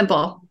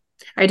 Simple.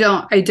 I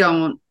don't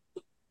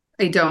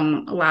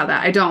allow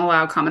that. I don't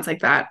allow comments like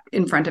that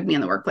in front of me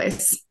in the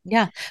workplace.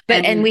 Yeah.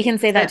 But, and we can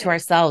say that to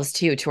ourselves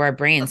too, to our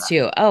brains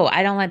too. Oh,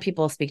 I don't let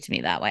people speak to me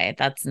that way.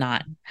 That's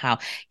not how,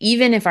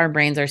 even if our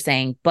brains are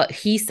saying, but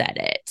he said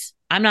it.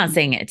 I'm not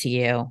saying it to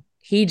you.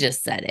 He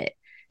just said it.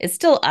 It's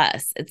still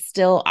us. It's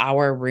still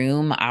our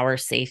room, our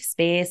safe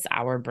space,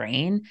 our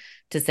brain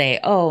to say,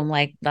 oh,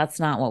 like, that's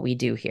not what we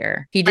do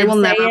here. I will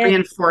never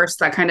reinforce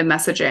that kind of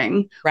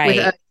messaging with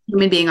a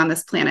human being on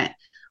this planet.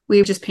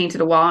 We've just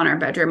painted a wall in our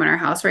bedroom in our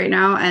house right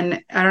now. And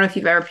I don't know if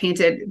you've ever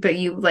painted, but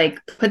you like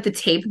put the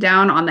tape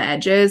down on the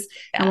edges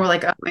and we're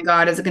like, oh my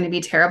God, is it going to be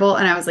terrible?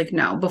 And I was like,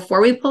 no,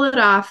 before we pull it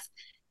off,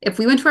 if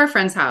we went to our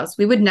friend's house,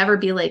 we would never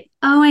be like,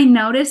 oh, I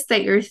noticed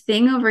that your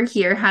thing over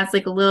here has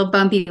like a little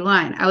bumpy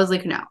line. I was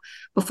like, no,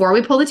 before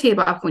we pull the tape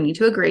off, we need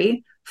to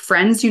agree.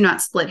 Friends do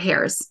not split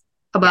hairs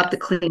about the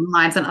clean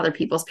lines on other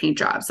people's paint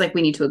jobs. Like,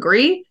 we need to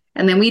agree.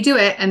 And then we do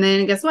it. And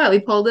then guess what? We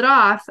pulled it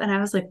off. And I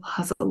was like,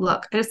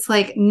 look, it's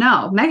like,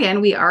 no,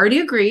 Megan, we already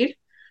agreed.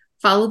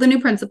 Follow the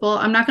new principle.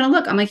 I'm not going to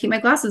look. I'm going to keep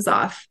my glasses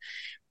off.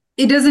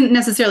 It doesn't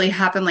necessarily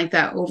happen like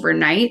that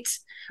overnight.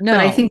 No.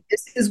 But I think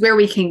this is where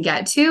we can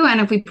get to.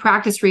 And if we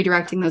practice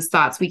redirecting those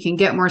thoughts, we can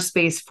get more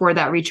space for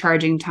that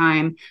recharging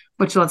time,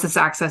 which lets us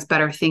access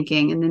better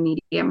thinking in the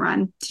medium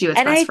run to do its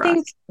best for us. And I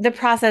think the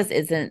process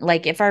isn't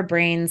like, if our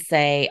brains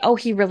say, oh,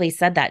 he really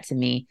said that to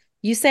me,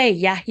 you say,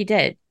 yeah, he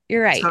did.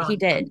 You're right. Totally. He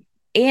did.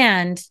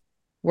 And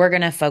we're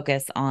going to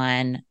focus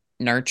on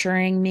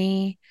nurturing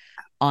me,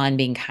 on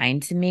being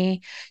kind to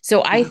me.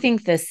 So I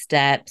think the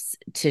steps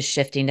to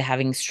shifting to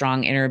having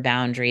strong inner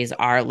boundaries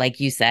are, like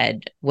you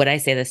said, would I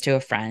say this to a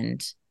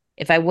friend?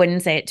 If I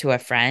wouldn't say it to a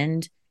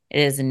friend, it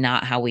is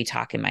not how we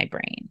talk in my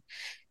brain.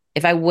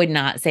 If I would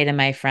not say to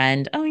my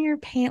friend, oh, your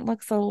paint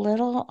looks a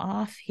little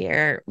off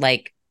here,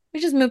 like, We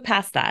just move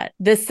past that.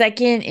 The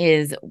second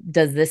is,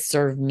 does this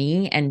serve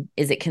me? And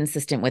is it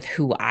consistent with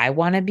who I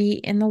want to be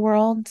in the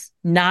world?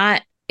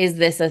 Not, is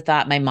this a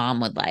thought my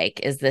mom would like?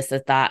 Is this a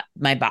thought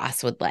my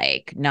boss would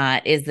like?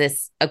 Not, is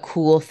this a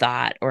cool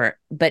thought?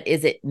 But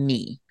is it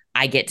me?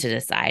 I get to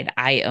decide.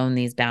 I own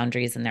these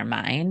boundaries and they're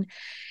mine.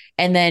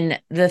 And then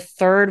the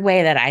third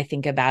way that I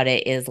think about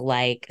it is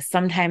like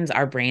sometimes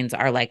our brains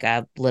are like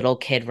a little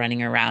kid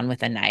running around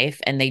with a knife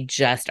and they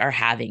just are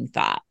having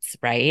thoughts,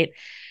 right?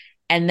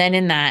 And then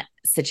in that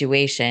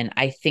situation,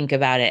 I think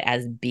about it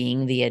as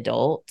being the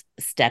adult,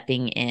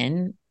 stepping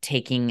in,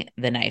 taking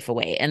the knife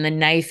away. And the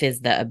knife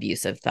is the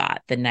abusive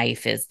thought. The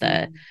knife is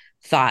the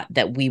thought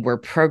that we were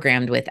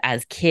programmed with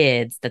as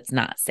kids that's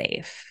not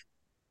safe.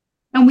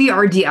 And we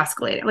are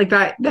de-escalating. Like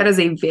that is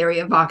a very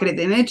evocative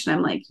image. And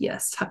I'm like,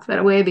 yes, tuck that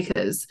away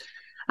because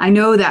I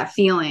know that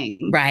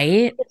feeling.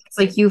 Right? It's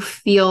like you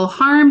feel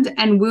harmed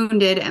and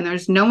wounded and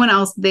there's no one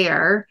else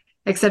there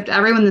except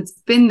everyone that's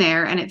been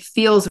there, and it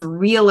feels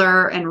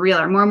realer and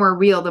realer, more and more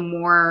real the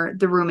more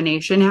the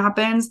rumination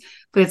happens.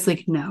 But it's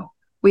like, no,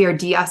 we are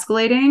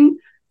de-escalating.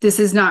 This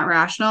is not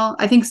rational.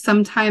 I think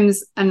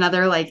sometimes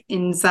another like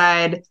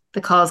inside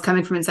the call is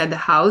coming from inside the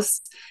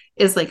house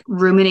is like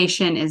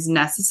rumination is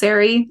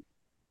necessary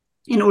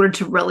in order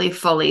to really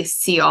fully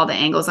see all the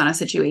angles on a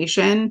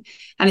situation.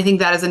 And I think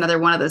that is another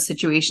one of those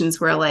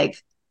situations where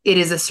like it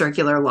is a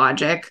circular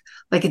logic.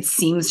 Like it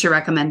seems to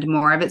recommend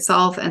more of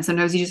itself. And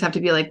sometimes you just have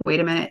to be like, wait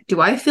a minute, do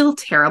I feel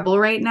terrible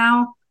right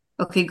now?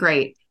 Okay,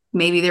 great.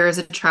 Maybe there is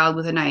a child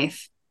with a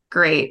knife.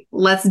 Great.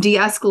 Let's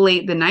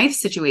de-escalate the knife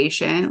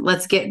situation.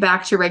 Let's get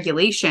back to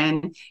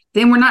regulation.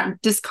 Then we're not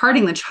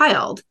discarding the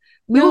child.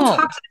 We will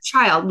talk to the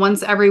child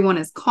once everyone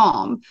is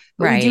calm.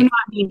 But we do not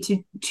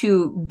need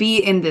to be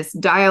in this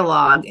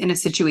dialogue in a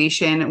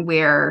situation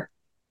where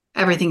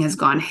everything has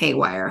gone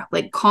haywire.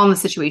 Like calm the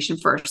situation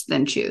first,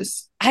 then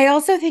choose. I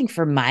also think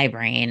for my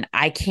brain,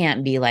 I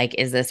can't be like,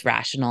 is this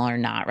rational or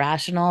not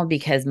rational?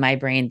 Because my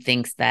brain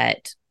thinks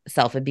that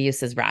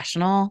self-abuse is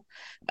rational.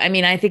 I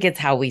mean, I think it's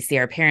how we see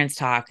our parents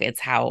talk. It's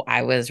how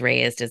I was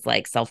raised, is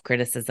like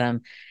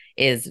self-criticism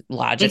is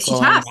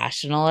logical and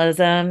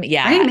rationalism.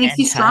 Yeah. Right? It makes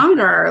you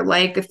stronger.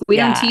 Like if we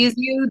don't tease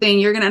you, then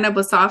you're going to end up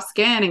with soft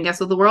skin. And guess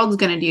what the world's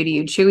going to do to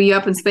you? Chew you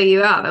up and spit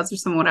you out. That's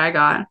just some of what I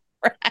got.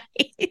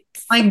 Right.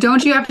 Like,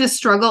 don't you have to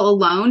struggle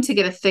alone to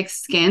get a thick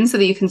skin so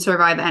that you can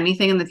survive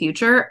anything in the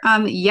future?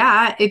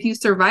 Yeah. If you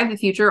survive the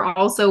future,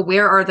 also,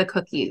 where are the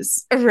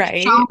cookies?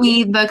 Right. Show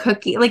me the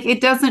cookie. Like,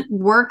 it doesn't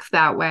work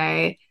that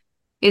way.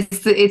 It's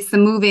the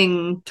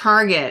moving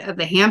target of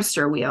the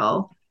hamster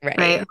wheel,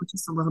 right?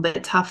 Just a little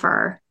bit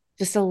tougher.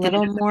 Just a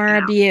little more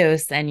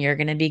abuse and you're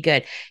going to be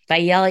good. If I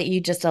yell at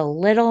you just a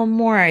little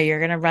more, you're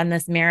going to run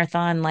this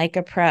marathon like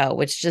a pro,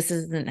 which just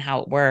isn't how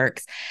it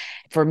works.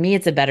 For me,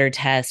 it's a better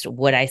test.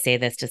 Would I say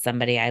this to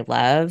somebody I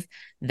love?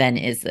 Then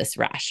is this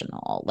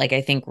rational? Like,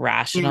 I think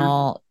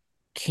rational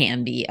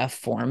can be a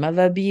form of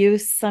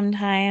abuse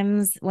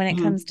sometimes when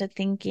it comes to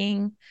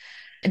thinking.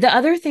 The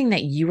other thing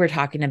that you were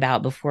talking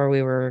about before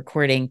we were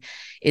recording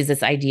is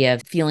this idea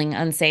of feeling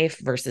unsafe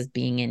versus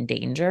being in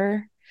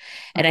danger.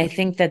 And I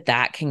think that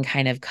that can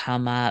kind of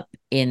come up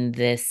in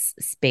this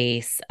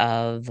space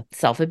of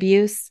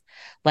self-abuse,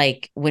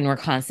 like when we're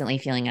constantly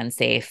feeling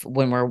unsafe,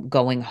 when we're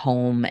going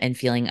home and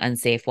feeling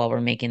unsafe while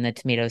we're making the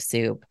tomato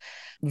soup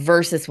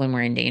versus when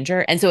we're in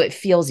danger. And so it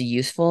feels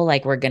useful,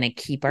 like we're going to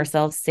keep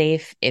ourselves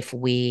safe if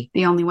we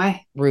the only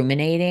way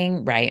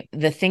ruminating, right?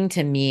 The thing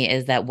to me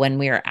is that when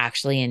we are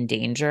actually in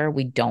danger,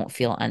 we don't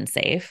feel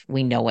unsafe.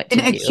 We know what to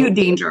do. Acute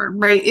danger,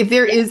 right? If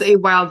there is a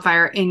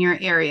wildfire in your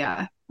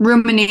area,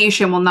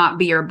 rumination will not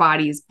be your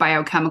body's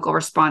biochemical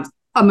response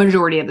a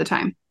majority of the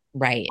time.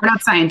 Right. We're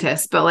not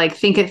scientists, but like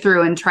think it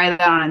through and try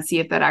that on and see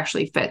if that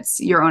actually fits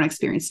your own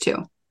experience too.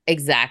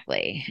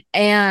 Exactly.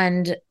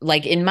 And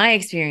like in my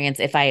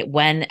experience,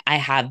 when I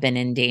have been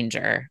in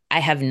danger, I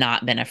have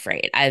not been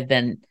afraid. I've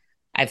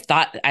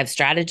thought, I've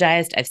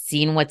strategized, I've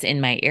seen what's in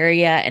my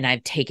area and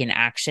I've taken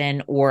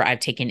action, or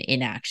I've taken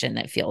inaction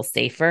that feels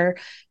safer.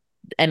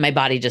 And my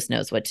body just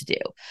knows what to do.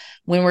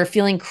 When we're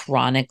feeling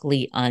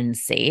chronically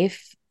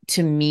unsafe,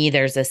 to me,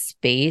 there's a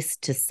space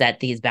to set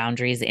these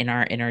boundaries in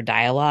our inner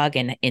dialogue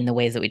and in the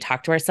ways that we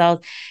talk to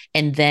ourselves,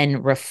 and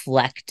then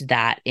reflect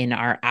that in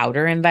our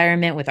outer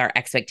environment with our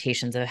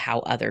expectations of how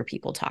other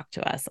people talk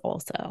to us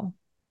also.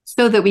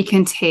 So that we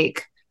can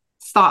take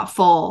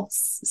thoughtful,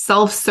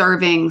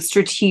 self-serving,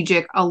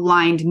 strategic,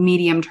 aligned,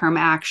 medium-term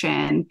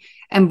action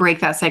and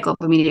break that cycle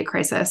of immediate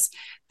crisis.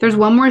 There's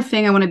one more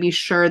thing I want to be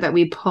sure that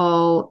we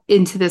pull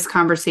into this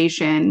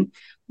conversation,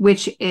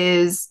 which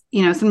is,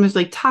 sometimes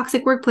like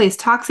toxic workplace,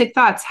 toxic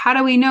thoughts. How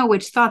do we know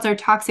which thoughts are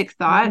toxic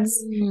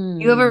thoughts?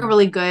 You have a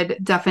really good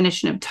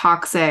definition of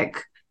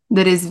toxic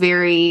that is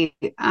very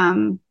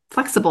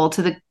flexible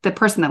to the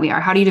person that we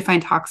are. How do you define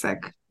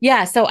toxic?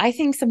 Yeah. So I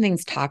think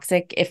something's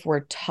toxic if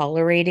we're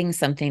tolerating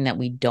something that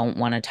we don't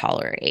want to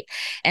tolerate.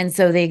 And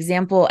so the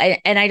example,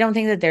 and I don't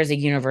think that there's a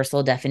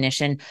universal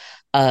definition,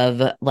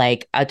 of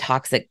like a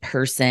toxic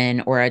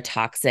person or a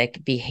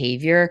toxic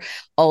behavior.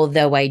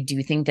 Although I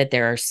do think that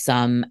there are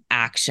some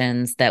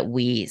actions that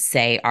we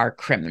say are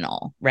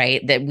criminal,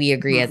 right? That we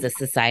agree as a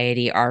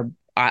society are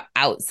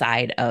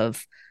outside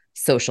of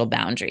social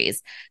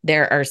boundaries.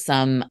 There are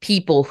some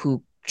people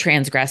who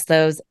transgress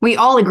those. We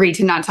all agree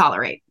to not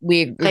tolerate.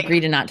 We agree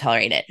to not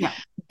tolerate it. Yeah.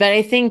 But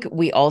I think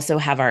we also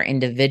have our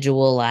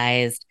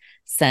individualized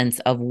sense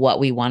of what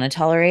we want to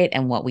tolerate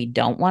and what we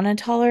don't want to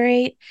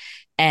tolerate.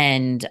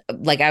 And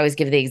like I always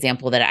give the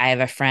example that I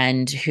have a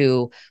friend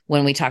who,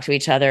 when we talk to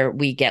each other,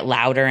 we get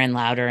louder and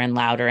louder and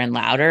louder and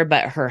louder,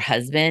 but her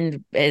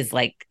husband is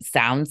like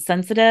sound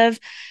sensitive.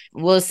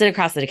 We'll sit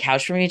across the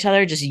couch from each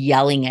other, just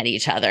yelling at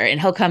each other. And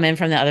he'll come in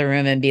from the other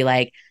room and be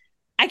like,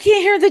 I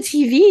can't hear the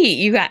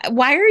TV.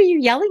 Why are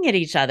you yelling at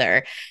each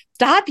other?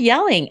 Stop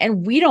yelling.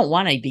 And we don't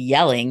want to be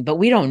yelling, but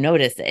we don't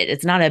notice it.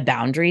 It's not a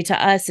boundary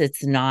to us.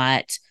 It's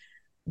not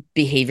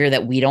behavior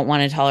that we don't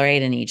want to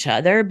tolerate in each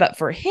other, but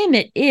for him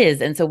it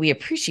is. And so we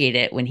appreciate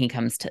it when he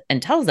comes to and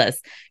tells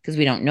us, because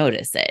we don't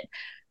notice it.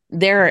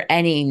 There are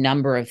any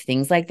number of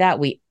things like that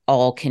we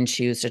all can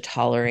choose to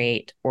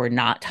tolerate or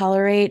not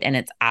tolerate, and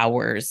it's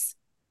ours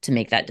to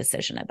make that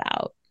decision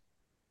about.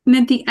 And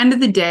at the end of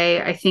the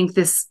day, I think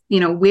this,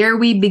 where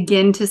we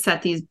begin to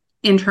set these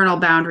internal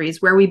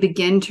boundaries, where we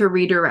begin to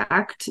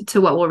redirect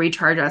to what will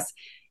recharge us,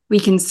 we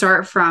can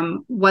start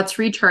from what's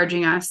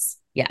recharging us.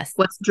 Yes.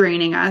 What's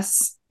draining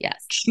us.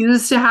 Yes.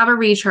 Choose to have a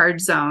recharge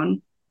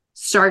zone.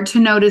 Start to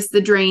notice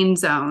the drain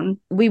zone.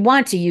 We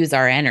want to use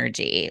our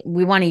energy.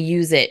 We want to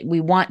use it.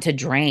 We want to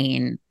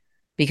drain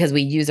because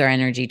we use our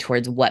energy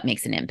towards what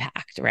makes an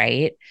impact,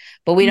 right?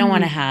 But we don't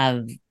want to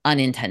have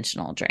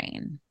unintentional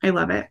drain. I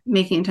love it.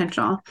 Making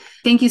intentional.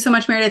 Thank you so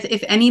much, Meredith.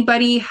 If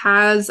anybody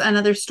has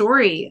another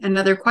story,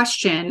 another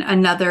question,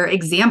 another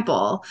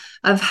example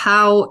of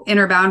how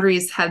inner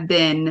boundaries have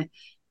been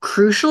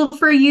crucial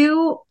for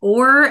you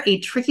or a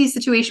tricky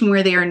situation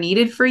where they are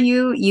needed for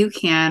you, you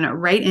can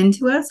write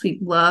into us. We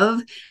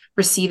love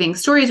receiving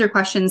stories or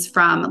questions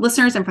from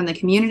listeners and from the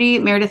community.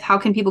 Meredith, how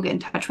can people get in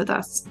touch with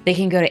us? They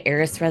can go to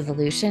Eris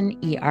Resolution,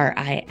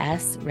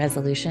 ERIS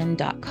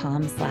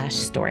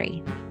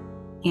resolution.com/story.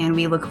 And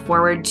we look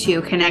forward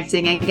to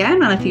connecting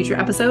again on a future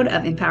episode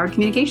of Empowered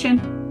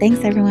Communication.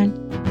 Thanks, everyone.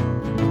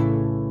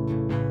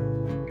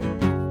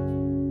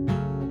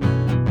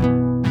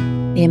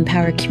 The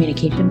Empowered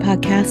Communication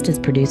podcast is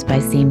produced by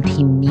Same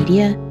Team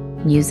Media.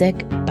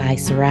 Music by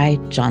Sarai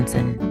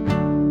Johnson.